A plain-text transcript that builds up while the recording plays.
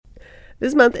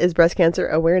This month is Breast Cancer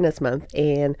Awareness Month,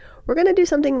 and we're going to do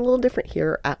something a little different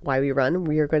here at Why We Run.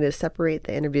 We are going to separate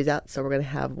the interviews out, so we're going to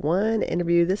have one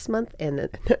interview this month and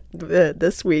then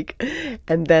this week,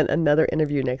 and then another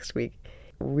interview next week.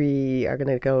 We are going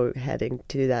to go ahead and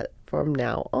do that from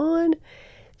now on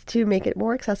to make it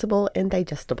more accessible and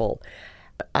digestible.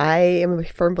 I am a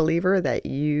firm believer that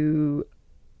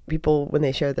people, when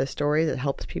they share their stories, it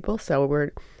helps people. So we're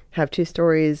have 2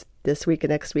 stories this week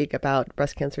and next week about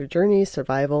breast cancer journey,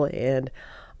 survival, and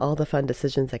all the fun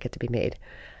decisions that get to be made,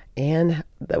 and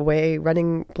the way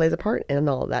running plays a part in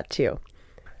all of that too.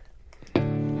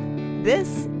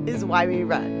 This is Why We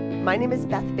Run. My name is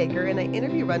Beth Baker, and I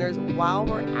interview runners while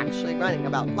we're actually running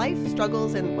about life,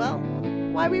 struggles, and, well,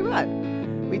 why we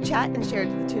run. We chat and share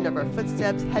to the tune of our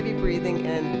footsteps, heavy breathing,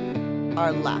 and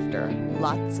our laughter.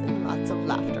 Lots and lots of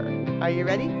laughter. Are you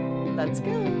ready? Let's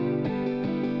go.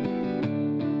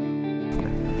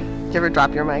 Do you ever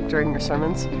drop your mic during your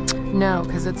sermons? No,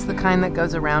 because it's the kind that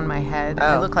goes around my head. Oh.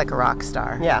 I look like a rock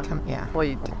star. Yeah. Yeah. Well,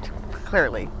 you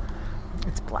clearly.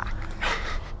 It's black.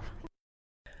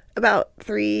 About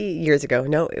 3 years ago,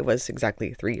 no, it was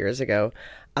exactly 3 years ago,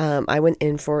 I went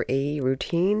in for a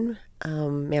routine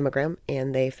mammogram,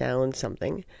 and they found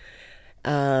something,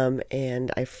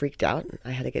 and I freaked out.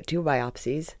 I had to get 2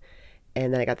 biopsies,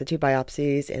 and then I got the 2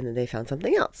 biopsies, and then they found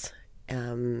something else,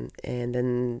 and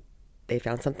then they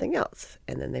found something else,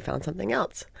 and then they found something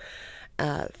else.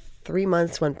 3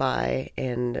 months went by,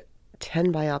 and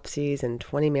 10 biopsies and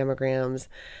 20 mammograms.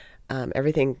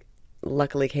 Everything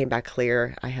luckily came back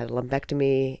clear. I had a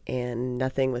lumpectomy, and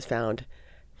nothing was found.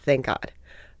 Thank God.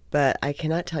 But I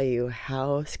cannot tell you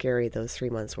how scary those 3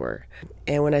 months were.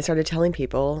 And when I started telling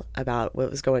people about what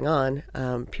was going on,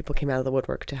 people came out of the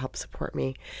woodwork to help support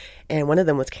me. And one of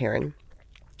them was Karen.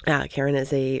 Karen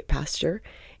is a pastor,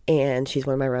 and she's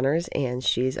one of my runners, and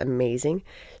she's amazing.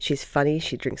 She's funny.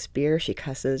 She drinks beer. She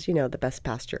cusses, the best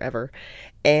pastor ever.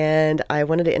 And I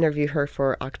wanted to interview her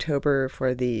for October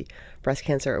for the Breast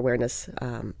Cancer Awareness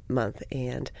Month.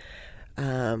 And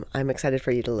I'm excited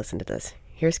for you to listen to this.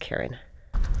 Here's Karen.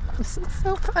 This is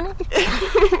so funny.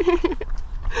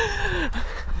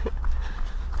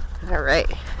 All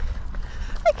right.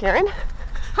 Hi, Karen.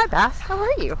 Hi, Beth. How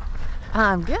are you?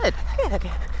 I'm good. Good.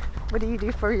 What do you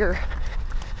do for your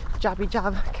jobby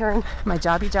job, Karen? My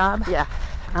jobby job? Yeah.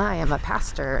 I am a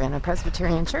pastor in a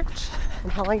Presbyterian church.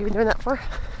 And how long have you been doing that for?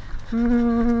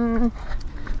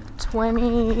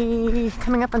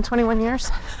 coming up on 21 years.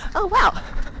 Oh, wow.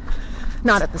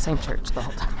 Not at the same church the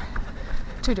whole time.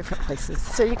 2 different places.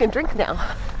 So you can drink now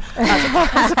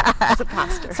as a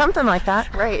pastor. Something like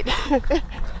that. Right.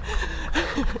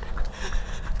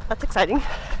 That's exciting.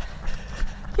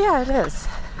 Yeah, it is.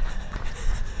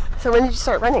 So when did you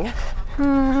start running?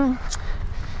 In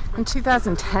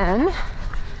 2010.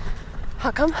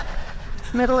 How come?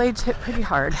 Middle age hit pretty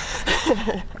hard.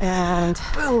 And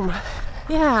boom.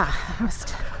 Yeah, I was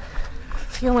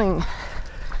feeling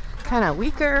kind of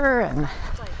weaker and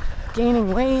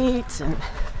gaining weight and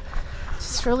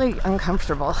just really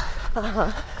uncomfortable.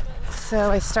 Uh-huh.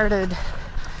 So I started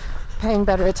paying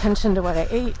better attention to what I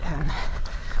ate and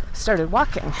started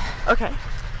walking. Okay.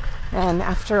 And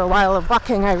after a while of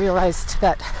walking, I realized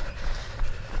that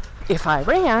if I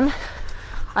ran,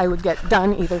 I would get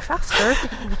done either faster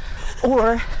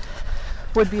or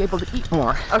would be able to eat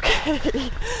more. Okay.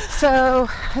 So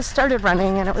I started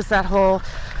running, and it was that whole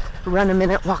run a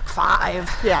minute, walk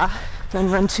 5. Yeah. Then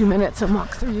run 2 minutes and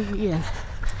walk 3. And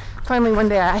finally one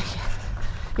day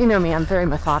you know me, I'm very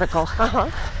methodical. Uh-huh.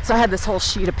 So I had this whole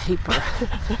sheet of paper,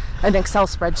 an Excel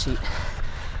spreadsheet,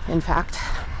 in fact,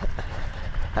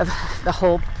 of the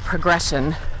whole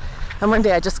progression. And one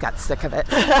day I just got sick of it.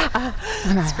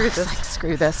 And I was like,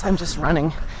 screw this, I'm just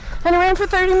running. And I ran for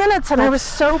 30 minutes, and I was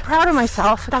so proud of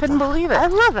myself. I couldn't believe it. I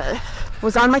love it.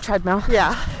 Was on my treadmill.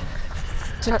 Yeah.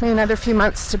 Took me another few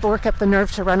months to work up the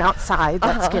nerve to run outside.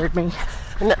 That scared me.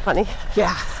 Isn't that funny?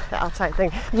 Yeah. The outside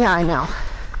thing. Yeah, I know.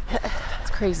 It's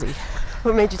crazy.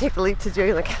 What made you take the leap to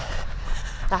do like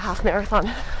a half marathon?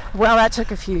 Well, that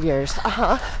took a few years.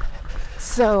 Uh-huh.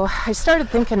 So I started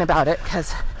thinking about it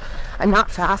because I'm not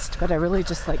fast, but I really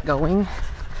just like going.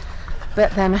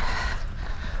 But then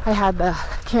I had the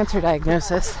cancer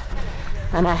diagnosis,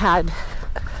 and I had,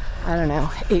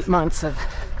 8 months of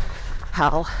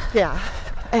hell. Yeah.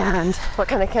 And what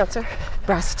kind of cancer?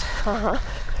 Breast. Uh-huh.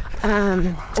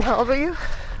 And how old were you?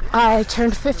 I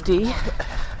turned 50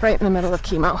 right in the middle of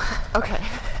chemo. Okay.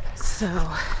 So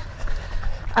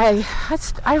I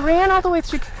ran all the way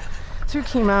through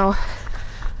chemo,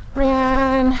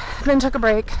 ran, then took a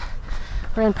break,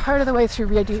 ran part of the way through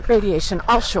radiation,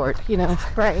 all short,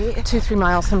 Right. 2-3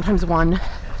 miles, sometimes 1.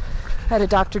 had a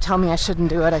doctor tell me I shouldn't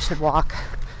do it, I should walk.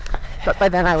 But by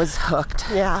then I was hooked.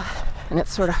 Yeah. And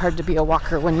it's sort of hard to be a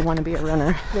walker when you want to be a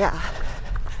runner. Yeah.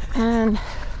 And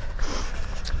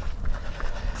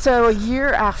so a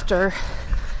year after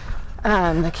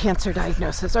the cancer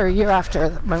diagnosis, or a year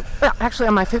after, actually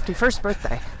on my 51st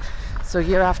birthday, so a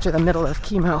year after the middle of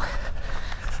chemo,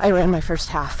 I ran my first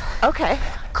half. Okay.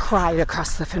 Cried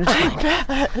across the finish line.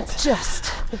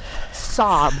 Just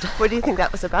sobbed. What do you think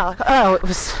that was about? Oh,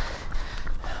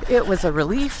 it was a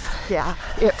relief. Yeah.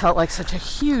 It felt like such a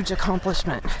huge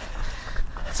accomplishment.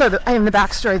 So the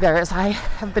backstory there is I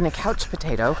have been a couch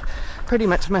potato pretty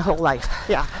much my whole life.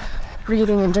 Yeah.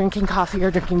 Reading and drinking coffee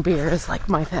or drinking beer is like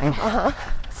my thing.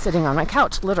 Sitting on my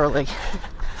couch, literally.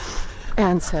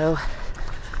 And so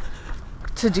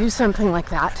to do something like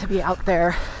that, to be out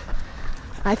there,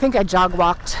 I think I jog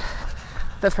walked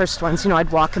the first ones.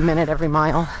 I'd walk a minute every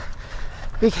mile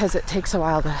because it takes a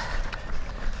while to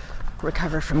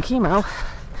recover from chemo,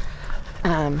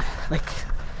 like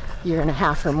year and a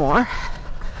half or more.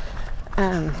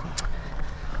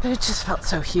 But it just felt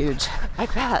so huge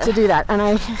to do that.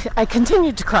 And I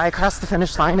continued to cry across the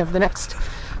finish line of the next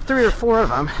 3 or 4 of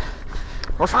them.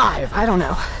 Or 5, I don't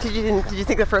know. Did you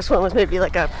think the first one was maybe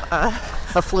like a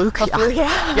fluke? A fluke?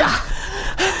 Yeah.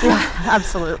 Yeah,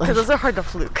 absolutely. Because those are hard to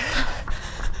fluke.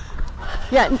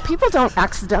 Yeah, and people don't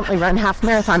accidentally run half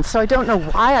marathons, so I don't know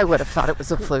why I would have thought it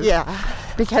was a fluke. Yeah.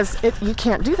 Because you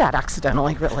can't do that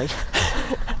accidentally, really.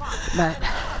 But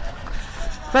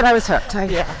I was hooked.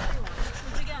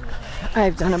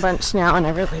 I've done a bunch now, and I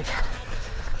really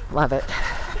love it.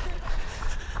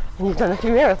 And you've done a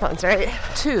few marathons, right?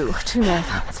 2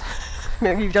 marathons.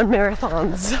 You've done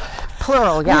marathons.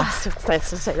 Plural, yeah. Yes, it's nice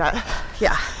to say that.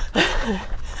 Yeah.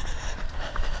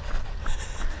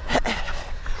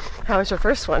 How was your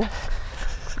first one?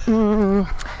 It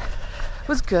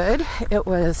was good. It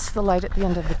was the light at the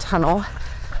end of the tunnel,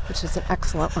 which is an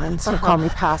excellent one. So call me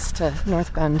past to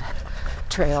North Bend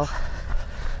Trail,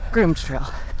 groomed trail.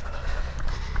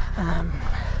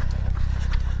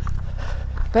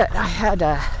 But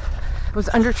I was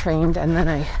undertrained, and then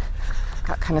I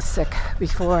got kind of sick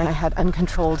before, and I had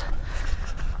uncontrolled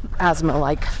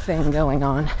asthma-like thing going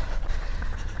on.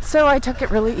 So I took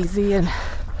it really easy and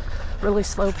really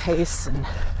slow pace and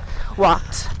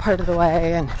walked part of the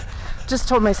way and just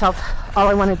told myself all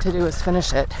I wanted to do was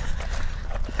finish it.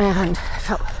 And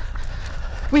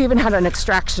we even had an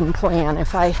extraction plan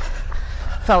if I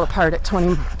fell apart at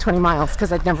 20 miles,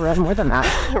 because I'd never run more than that.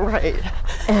 Right.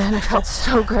 And I felt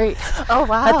so great. Oh,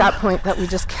 wow. At that point that I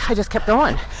just kept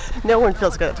going. No one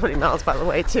feels good at 20 miles, by the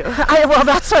way, too.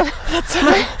 That's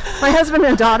my husband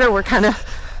and daughter were kind of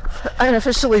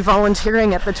unofficially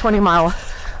volunteering at the 20-mile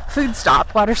food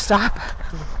stop, water stop.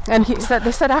 And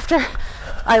they said after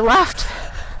I left,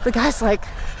 the guy's like,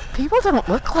 people don't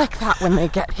look like that when they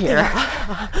get here.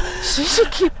 Yeah. She should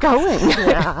keep going.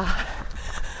 Yeah.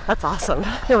 That's awesome.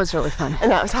 It was really fun. And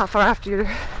that was how far after you?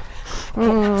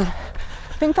 I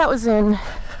think that was in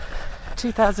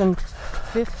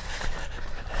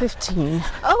 2015.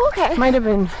 Oh, okay. Might have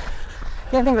been, I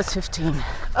think it was 15.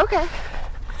 Okay.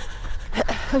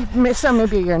 So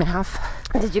maybe a year and a half.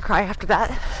 Did you cry after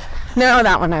that? No,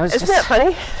 that one I was Isn't that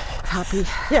funny? Happy.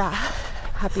 Yeah.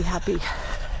 Happy.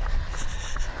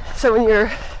 So when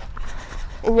you're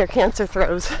in your cancer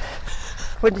throes,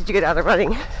 when did you get out of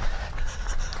running?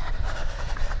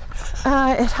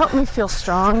 It helped me feel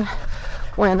strong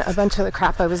when a bunch of the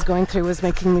crap I was going through was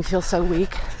making me feel so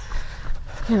weak.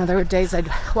 There were days I'd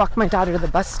walk my daughter to the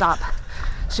bus stop.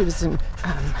 She was in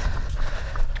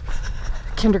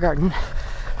kindergarten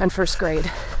and first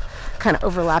grade, kind of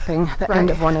overlapping the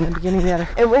end of one and the beginning of the other.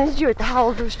 And how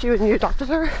old was she when you adopted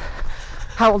her?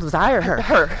 How old was I or her?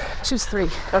 Her. She was 3.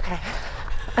 Okay.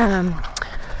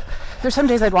 There's some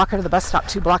days I'd walk her to the bus stop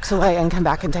 2 blocks away and come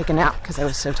back and take a nap because I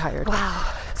was so tired. Wow.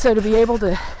 So to be able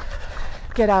to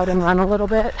get out and run a little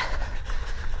bit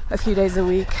a few days a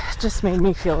week just made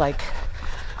me feel like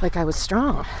I was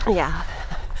strong. Yeah.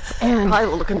 And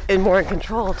probably looking more in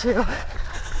control too.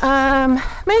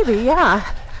 Maybe, yeah.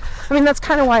 I mean, that's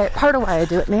kind of part of why I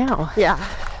do it now. Yeah.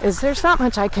 Is there's not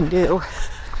much I can do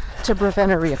to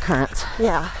prevent a reoccurrence.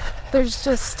 Yeah. There's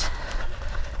just,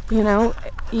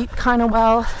 eat kind of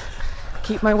well,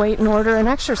 keep my weight in order, and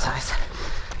exercise.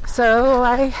 So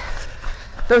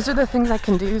those are the things I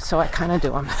can do, so I kind of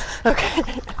do them. Okay.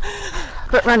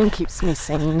 But running keeps me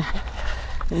sane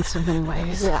in so many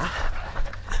ways. Yeah.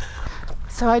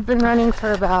 So I'd been running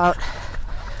for about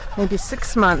maybe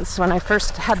 6 months when I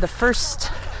first had the first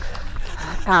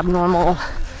abnormal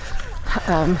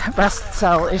breast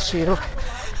cell issue,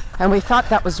 and we thought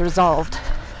that was resolved.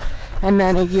 And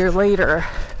then a year later,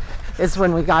 is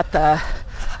when we got the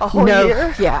A whole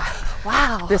year? Yeah.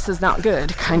 Wow. This is not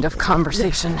good kind of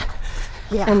conversation.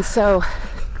 Yeah. And so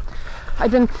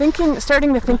I've been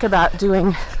starting to think about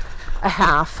doing a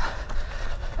half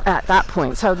at that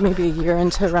point. So maybe a year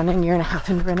into running, year and a half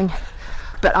into running.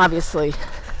 But obviously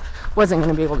wasn't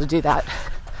going to be able to do that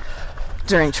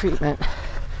during treatment.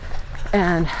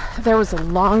 And there was a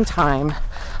long time,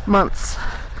 months,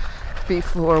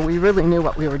 before we really knew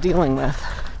what we were dealing with.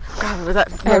 God, was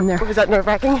that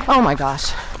nerve-wracking? Oh my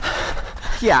gosh.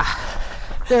 Yeah.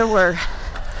 There were,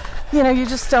 you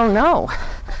just don't know.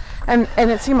 And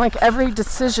it seemed like every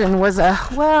decision was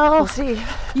We'll see.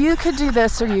 You could do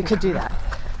this or you could do that.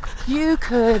 You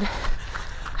could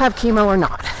have chemo or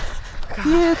not. God.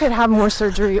 You could have more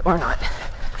surgery or not.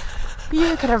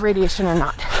 You could have radiation or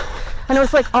not. And it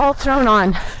was like all thrown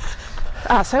on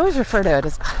us. I always refer to it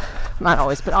as, not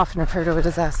always, but often refer to it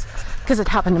as us, because it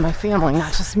happened to my family,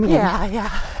 not just me.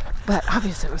 Yeah. But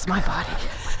obviously it was my body.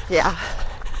 Yeah.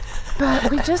 But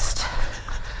we just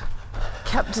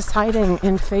kept deciding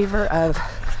in favor of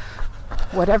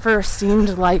whatever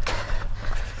seemed like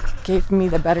gave me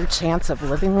the better chance of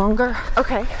living longer.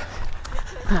 Okay.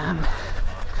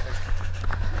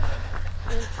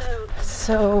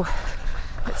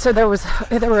 So there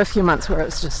were a few months where it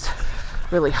was just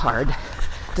really hard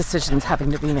decisions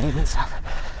having to be made and stuff.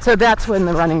 So that's when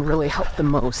the running really helped the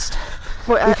most,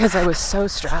 because I was so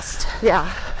stressed.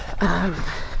 Yeah.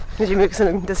 Did you make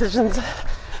some decisions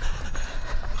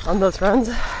on those runs?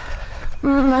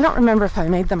 I don't remember if I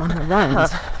made them on the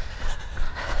runs.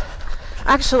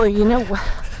 Actually,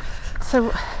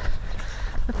 so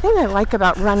the thing I like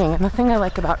about running, and the thing I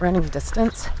like about running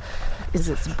distance, is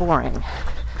it's boring.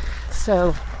 So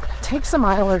it takes a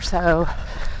mile or so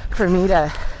for me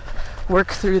to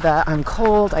work through I'm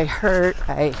cold, I hurt,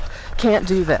 I can't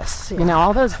do this.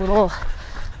 All those little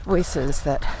voices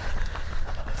that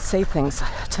say things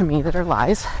to me that are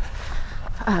lies.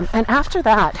 And after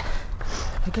that,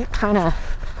 I get kind of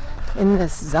in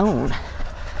this zone.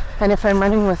 And if I'm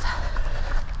running with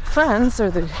friends or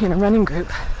the running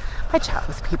group, I chat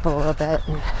with people a little bit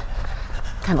and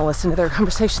kind of listen to their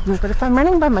conversations. But if I'm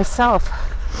running by myself,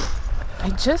 I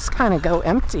just kind of go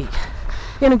empty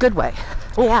in a good way.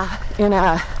 Yeah.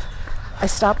 I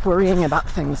stop worrying about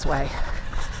things way.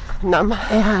 Numb.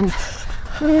 And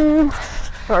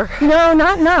Or no,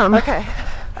 not numb. okay.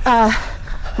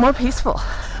 More peaceful.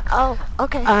 Oh,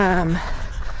 okay.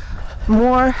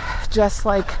 More just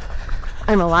like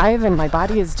I'm alive and my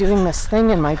body is doing this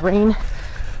thing and my brain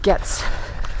gets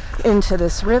into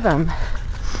this rhythm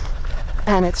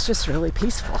and it's just really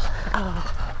peaceful.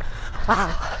 Oh,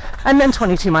 wow. And then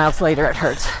 22 miles later it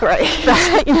hurts. Right. But,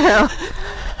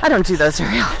 I don't do those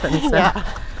very often. So. Yeah.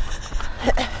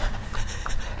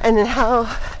 And then how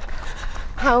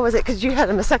was it? Because you had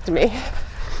a mastectomy.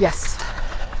 Yes.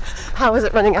 How was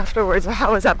it running afterwards, or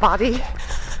how was that body?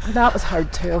 That was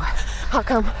hard too. How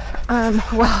come?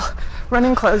 Well,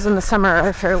 running clothes in the summer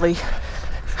are fairly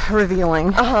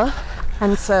revealing.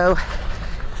 And so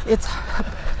it's,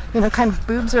 kind of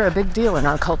boobs are a big deal in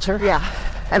our culture. Yeah.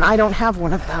 And I don't have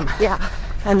one of them. Yeah.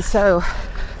 And so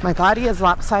my body is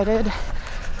lopsided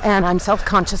and I'm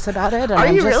self-conscious about it. And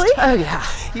Are you really? Oh, yeah.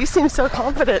 You seem so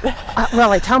confident.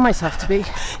 Well, I tell myself to be.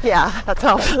 Yeah, that's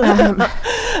helpful.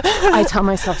 I tell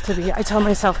myself to be. I tell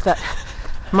myself that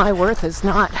my worth is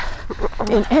not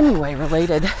in any way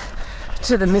related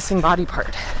to the missing body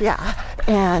part. Yeah.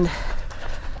 And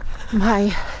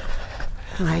my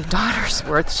daughter's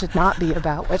worth should not be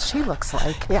about what she looks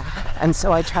like. Yeah. And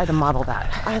so I try to model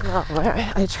that. I love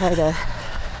it. I try to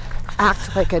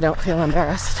act like I don't feel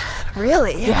embarrassed.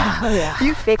 Really? Yeah. Oh, yeah.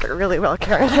 You fake it really well,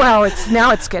 Karen. Well,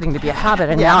 it's getting to be a habit,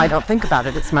 and now I don't think about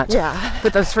it as much. Yeah.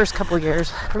 But those first couple of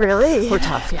years Really? were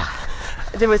tough, yeah.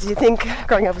 Do you think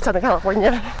growing up in Southern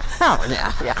California? Oh,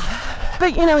 yeah. Yeah.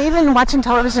 But, even watching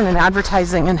television and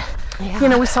advertising and,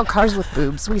 Yeah. we sell cars with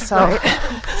boobs. We sell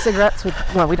cigarettes with,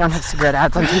 well, we don't have cigarette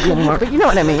ads on TV anymore, but you know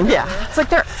what I mean. Yeah. It's like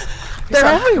they're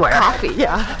everywhere. Coffee,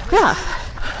 yeah. Yeah.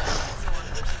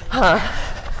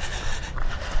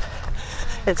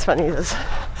 It's funny, those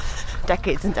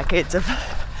decades and decades of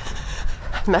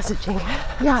messaging.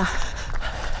 Yeah.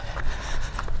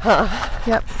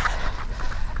 Yep.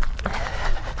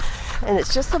 And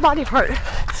it's just the body part.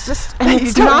 It's just, and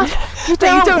it's not, you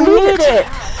don't need it.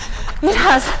 It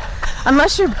has,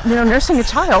 unless you're, nursing a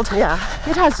child. Yeah.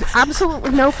 It has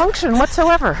absolutely no function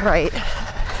whatsoever. Right.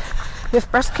 If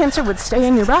breast cancer would stay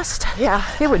in your breast, Yeah.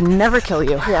 it would never kill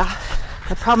you. Yeah.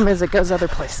 The problem is it goes other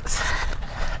places.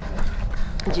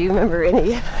 Do you remember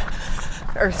any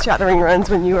earth-shattering runs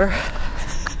when you were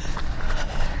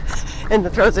in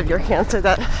the throes of your cancer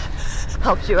that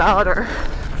helped you out, or?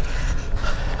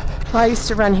 Well, I used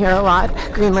to run here a lot,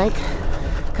 Green Lake,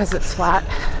 because it's flat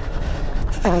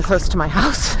and close to my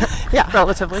house. Yeah.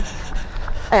 Relatively.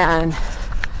 And,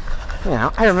 you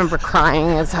know, I remember crying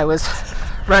as I was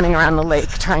running around the lake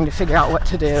trying to figure out what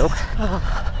to do.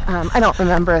 I don't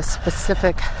remember a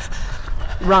specific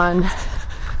run,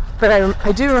 but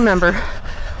I do remember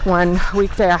one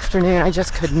weekday afternoon I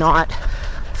just could not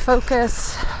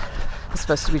focus. I was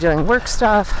supposed to be doing work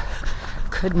stuff,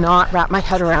 could not wrap my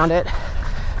head around it.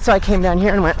 So I came down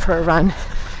here and went for a run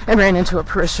and ran into a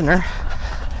parishioner.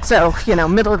 So, you know,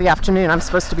 middle of the afternoon, I'm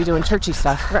supposed to be doing churchy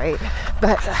stuff. Right.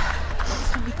 But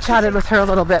chatted with her a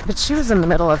little bit, but she was in the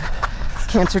middle of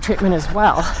cancer treatment as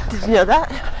well. Did you know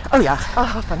that? Oh, yeah. Oh,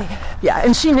 how funny. Yeah,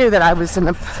 and she knew that I was in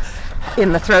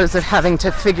the throes of having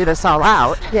to figure this all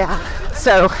out. Yeah.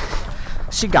 So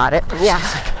she got it. Yeah.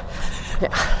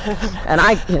 Yeah. And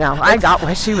I got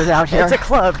why she was out here. It's a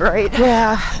club, right?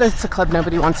 Yeah, it's a club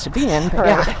nobody wants to be in. But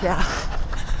right. Yeah.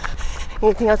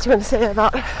 Anything else you want to say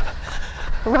about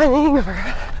running or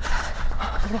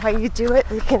why you do it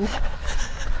that you can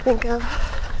think of?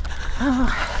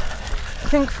 I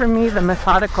think for me the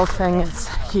methodical thing is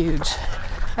huge.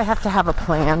 I have to have a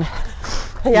plan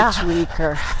each week,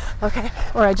 or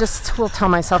I just will tell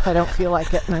myself I don't feel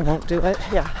like it and I won't do it.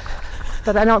 Yeah.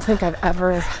 But I don't think I've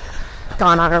ever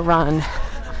gone on a run,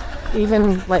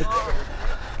 even like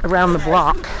around the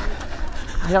block.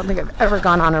 I don't think I've ever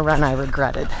gone on a run I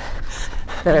regretted,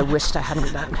 that I wished I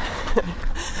hadn't done.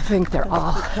 I think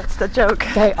That's the joke.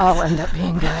 They all end up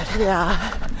being good.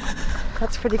 Yeah.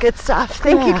 That's pretty good stuff.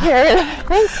 Thank you, Karen.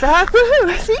 Thanks, Beth.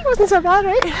 Woohoo! See, it wasn't so bad,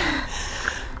 right?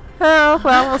 Oh,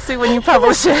 well, we'll see when you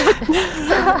publish it.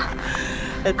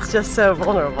 It's just so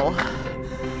vulnerable.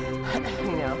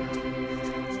 You know.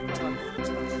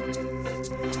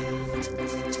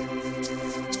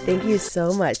 Thank you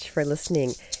so much for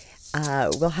listening.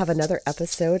 We'll have another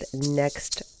episode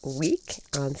next week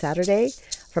on Saturday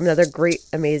from another great,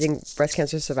 amazing breast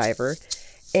cancer survivor.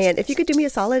 And if you could do me a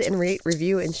solid and rate,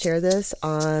 review, and share this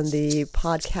on the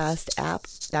podcast app,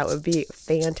 that would be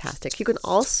fantastic. You can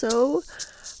also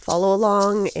follow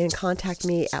along and contact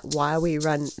me at While We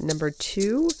Run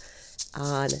 #2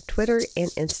 on Twitter and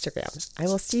Instagram. I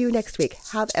will see you next week.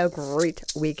 Have a great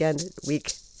weekend,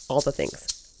 week, all the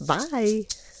things. Bye.